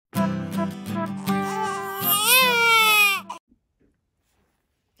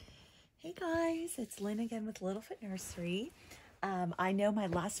guys, it's Lynn again with Littlefoot Nursery. I know my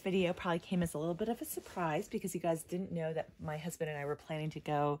last video probably came as a little bit of a surprise because you guys didn't know that my husband and I were planning to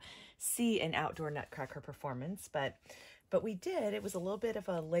go see an outdoor Nutcracker performance, but we did. It was a little bit of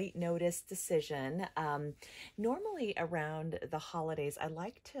a late notice decision. Normally around the holidays, I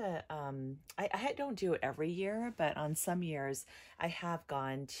like to, I don't do it every year, but on some years I have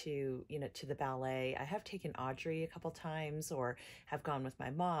gone to, to the ballet. I have taken Audrey a couple times or have gone with my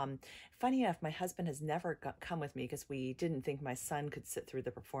mom. Funny enough, my husband has never come with me because we didn't think my son could sit through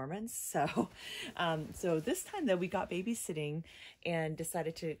the performance. So, so this time though, we got babysitting and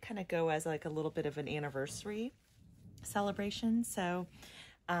decided to kind of go as like a little bit of an anniversary celebration. So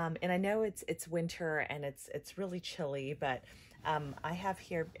and I know it's winter and it's really chilly, but I have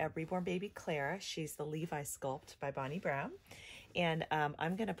here a reborn baby Clara. She's the Levi sculpt by Bonnie Brown, and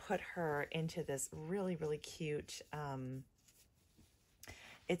I'm gonna put her into this really cute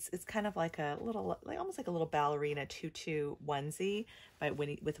it's kind of like a little, almost like a little ballerina tutu onesie by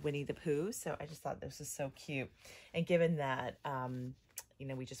Winnie the Pooh. So I just thought this was so cute, and given that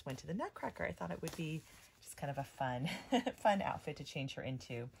we just went to the Nutcracker, I thought it would be just kind of a fun outfit to change her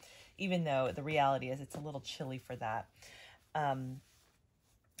into, even though the reality is it's a little chilly for that.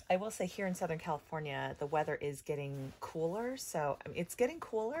 I will say here in Southern California, the weather is getting cooler. So I mean, it's getting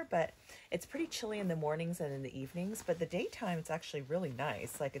cooler, but it's pretty chilly in the mornings and in the evenings. But the daytime, it's actually really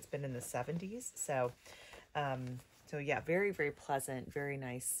nice. Like it's been in the 70s. So, so yeah, very pleasant, very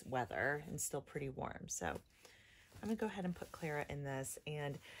nice weather, and still pretty warm. So I'm gonna go ahead and put Clara in this,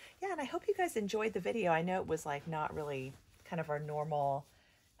 and yeah, and I hope you guys enjoyed the video. I know it was like not really kind of our normal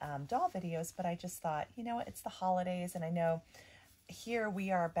doll videos, but I just thought, it's the holidays, and I know here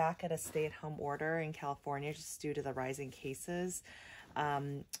we are back at a stay-at-home order in California just due to the rising cases.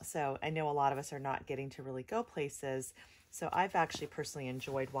 So I know a lot of us are not getting to really go places. So I've actually personally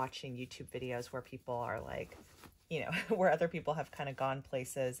enjoyed watching YouTube videos where people are like, where other people have kind of gone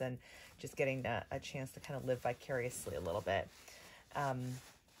places and just getting a chance to kind of live vicariously a little bit.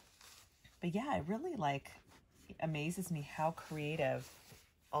 But yeah, it really amazes me how creative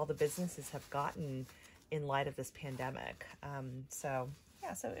all the businesses have gotten in light of this pandemic. So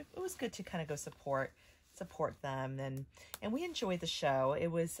yeah, so it was good to kind of go support them, and we enjoyed the show. It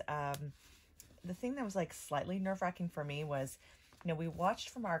was, the thing that was like slightly nerve-wracking for me was, we watched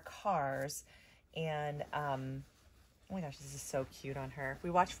from our cars, and oh my gosh, this is so cute on her. We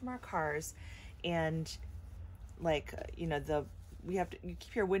watch from our cars, and you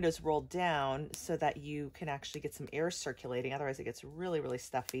keep your windows rolled down so that you can actually get some air circulating. Otherwise it gets really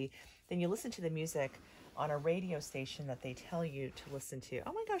stuffy. Then you listen to the music on a radio station that they tell you to listen to.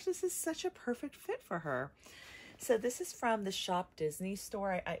 Oh my gosh, this is such a perfect fit for her. So this is from the Shop Disney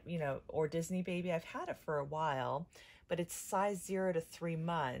store, or Disney Baby. I've had it for a while, but it's size 0 to 3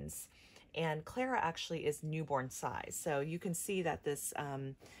 months. And Clara actually is newborn size. So you can see that this,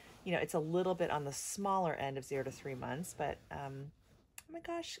 it's a little bit on the smaller end of 0 to 3 months, but oh my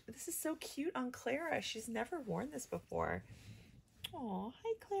gosh, this is so cute on Clara. She's never worn this before. Oh,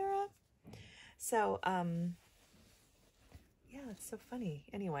 hi Clara. So, yeah, it's so funny.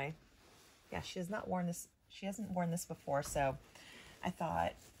 Anyway, yeah, she has not worn this. She hasn't worn this before. So I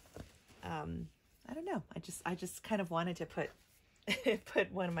thought, I don't know. I just kind of wanted to put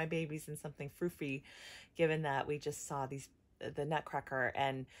one of my babies in something froofy, given that we just saw the Nutcracker,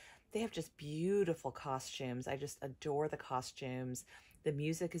 and they have just beautiful costumes. I just adore the costumes. The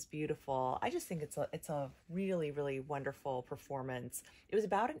music is beautiful. I just think it's a really wonderful performance. It was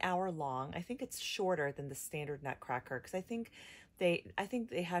about an hour long. I think it's shorter than the standard Nutcracker because I think they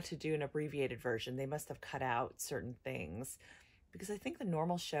had to do an abbreviated version. They must have cut out certain things because I think the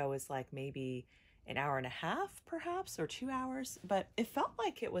normal show is like maybe an hour and a half perhaps, or 2 hours, but it felt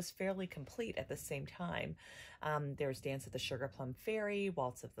like it was fairly complete at the same time. There's Dance of the Sugar Plum Fairy,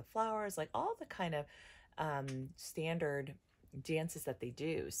 Waltz of the Flowers, like all the kind of standard dances that they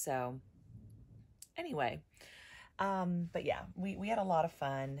do. So anyway, but yeah, we had a lot of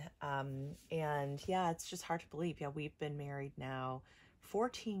fun. And yeah, it's just hard to believe. Yeah, we've been married now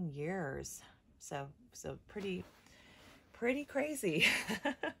 14 years. So pretty crazy.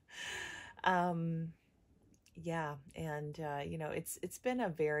 Yeah, and it's been a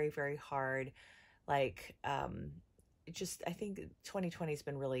very hard, I think 2020 has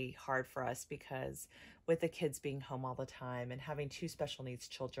been really hard for us because with the kids being home all the time and having 2 special needs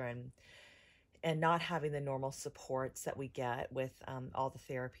children and not having the normal supports that we get with all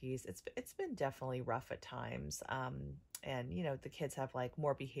the therapies, it's been definitely rough at times. and, you know, the kids have like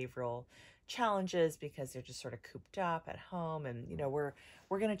more behavioral challenges because they're just sort of cooped up at home. And, you know, we're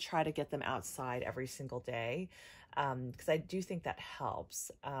going to try to get them outside every single day. Because I do think that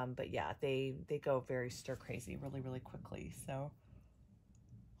helps. But yeah, they go very stir crazy really, really quickly. So,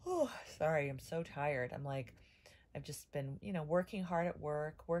 oh, sorry, I'm so tired. I'm like, I've just been, you know, working hard at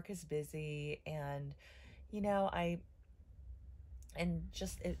work. Work is busy, and, you know, it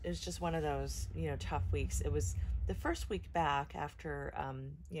was just one of those, you know, tough weeks. It was the first week back after,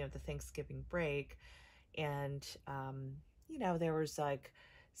 you know, the Thanksgiving break, and, you know, there was like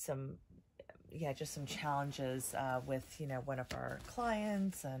some, yeah, just some challenges with, you know, one of our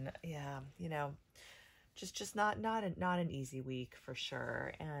clients, and yeah, you know, just not an easy week for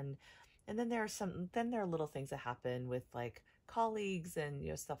sure. And then there are little things that happen with like colleagues and, you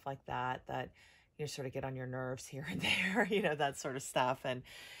know, stuff like that, you know, sort of get on your nerves here and there, you know, that sort of stuff. And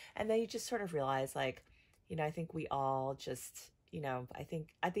then you just sort of realize, like, you know, I think we all just, you know, I think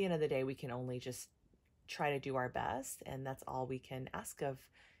at the end of the day, we can only just try to do our best. And that's all we can ask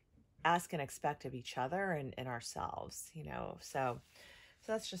and expect of each other and ourselves, you know. So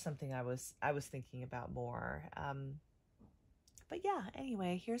that's just something I was thinking about more. But yeah,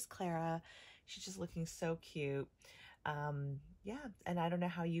 anyway, here's Clara. She's just looking so cute. Yeah, and I don't know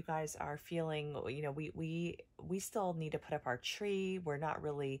how you guys are feeling. You know, we still need to put up our tree. We're not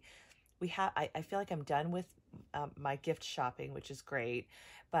really, I feel like I'm done with my gift shopping, which is great,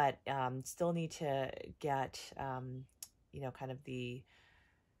 but still need to get, you know, kind of the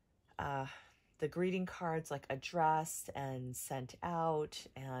greeting cards like addressed and sent out,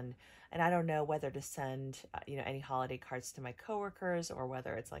 and I don't know whether to send you know, any holiday cards to my coworkers, or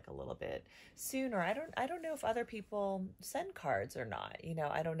whether it's like a little bit soon, or I don't know if other people send cards or not. You know,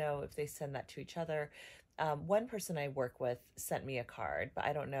 I don't know if they send that to each other. One person I work with sent me a card, but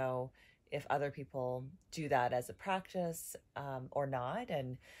I don't know if other people do that as a practice or not.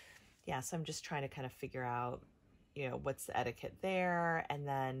 And yeah, so I'm just trying to kind of figure out, you know, what's the etiquette there. And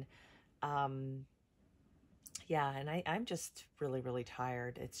then yeah, and I'm just really, really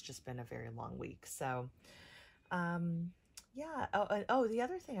tired. It's just been a very long week. So, yeah. Oh, the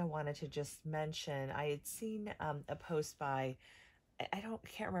other thing I wanted to just mention, I had seen, a post by,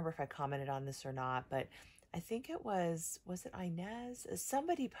 can't remember if I commented on this or not, but I think was it Inez?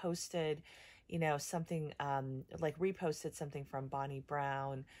 Somebody posted, you know, something, like reposted something from Bonnie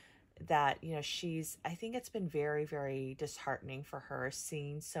Brown, that, you know, I think it's been very, very disheartening for her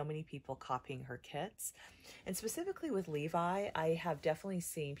seeing so many people copying her kits. And specifically with Levi, I have definitely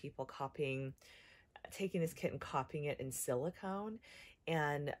seen people taking his kit and copying it in silicone.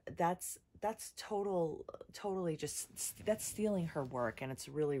 And that's totally just, that's stealing her work, and it's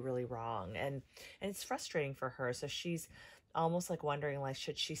really, really wrong. And it's frustrating for her. So she's almost like wondering, like,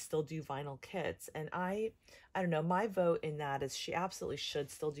 should she still do vinyl kits? And I don't know, my vote in that is she absolutely should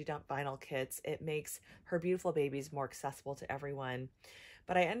still do vinyl kits. It makes her beautiful babies more accessible to everyone.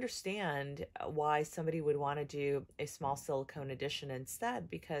 But I understand why somebody would want to do a small silicone edition instead,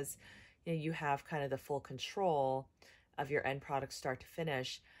 because, you know, you have kind of the full control of your end product start to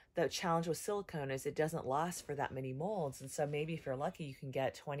finish. The challenge with silicone is it doesn't last for that many molds. And so maybe if you're lucky, you can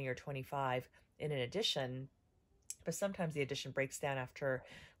get 20 or 25 in an edition. But sometimes the edition breaks down after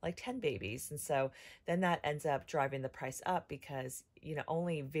like 10 babies. And so then that ends up driving the price up, because, you know,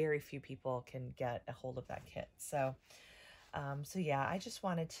 only very few people can get a hold of that kit. So, so yeah, I just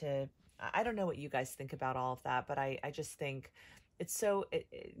wanted to, I don't know what you guys think about all of that, but I just think it's so,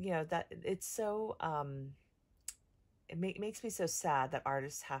 you know, that it's so, it makes me so sad that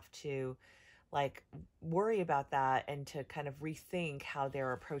artists have to like worry about that, and to kind of rethink how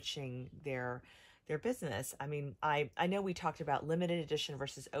they're approaching their business. I mean, I know we talked about limited edition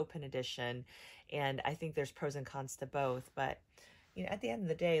versus open edition, and I think there's pros and cons to both, but, you know, at the end of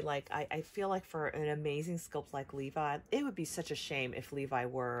the day, like, I feel like for an amazing sculpt like Levi, it would be such a shame if Levi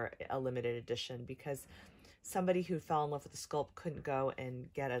were a limited edition, because somebody who fell in love with the sculpt couldn't go and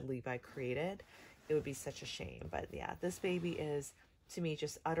get a Levi created. It would be such a shame. But yeah, this baby is, to me,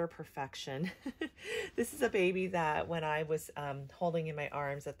 just utter perfection. This is a baby that when I was holding in my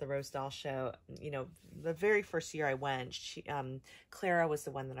arms at the Rose Doll Show, you know, the very first year I went, Clara was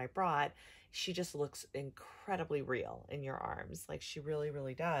the one that I brought. She just looks incredibly real in your arms. Like, she really,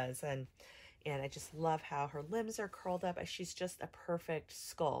 really does. And I just love how her limbs are curled up. She's just a perfect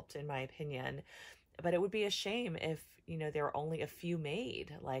sculpt, in my opinion. But it would be a shame if, you know, there were only a few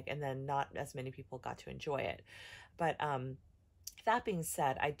made, like, and then not as many people got to enjoy it. But that being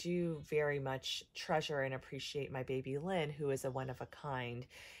said, I do very much treasure and appreciate my baby Lynn, who is a one of a kind.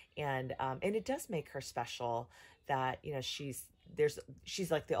 And it does make her special that, you know, she's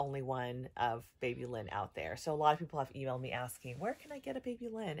she's like the only one of Baby Lynn out there. So a lot of people have emailed me asking, where can I get a Baby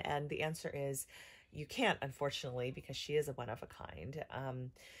Lynn? And the answer is you can't, unfortunately, because she is a one of a kind.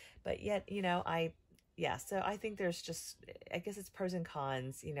 But yet, you know, so I think there's just, I guess it's pros and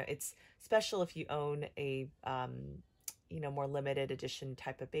cons. You know, it's special if you own a, you know, more limited edition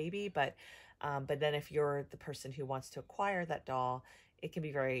type of baby, but then if you're the person who wants to acquire that doll, it can be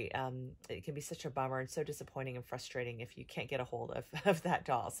it can be such a bummer and so disappointing and frustrating if you can't get a hold of that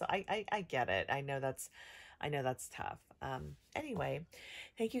doll. So I get it. I know that's tough. Anyway,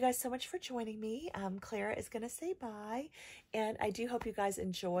 thank you guys so much for joining me. Clara is going to say bye, and I do hope you guys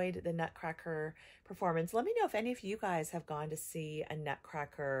enjoyed the Nutcracker performance. Let me know if any of you guys have gone to see a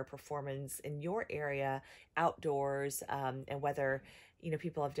Nutcracker performance in your area outdoors, and whether, you know,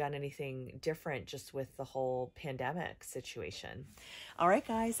 people have done anything different just with the whole pandemic situation. All right,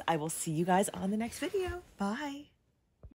 guys, I will see you guys on the next video. Bye.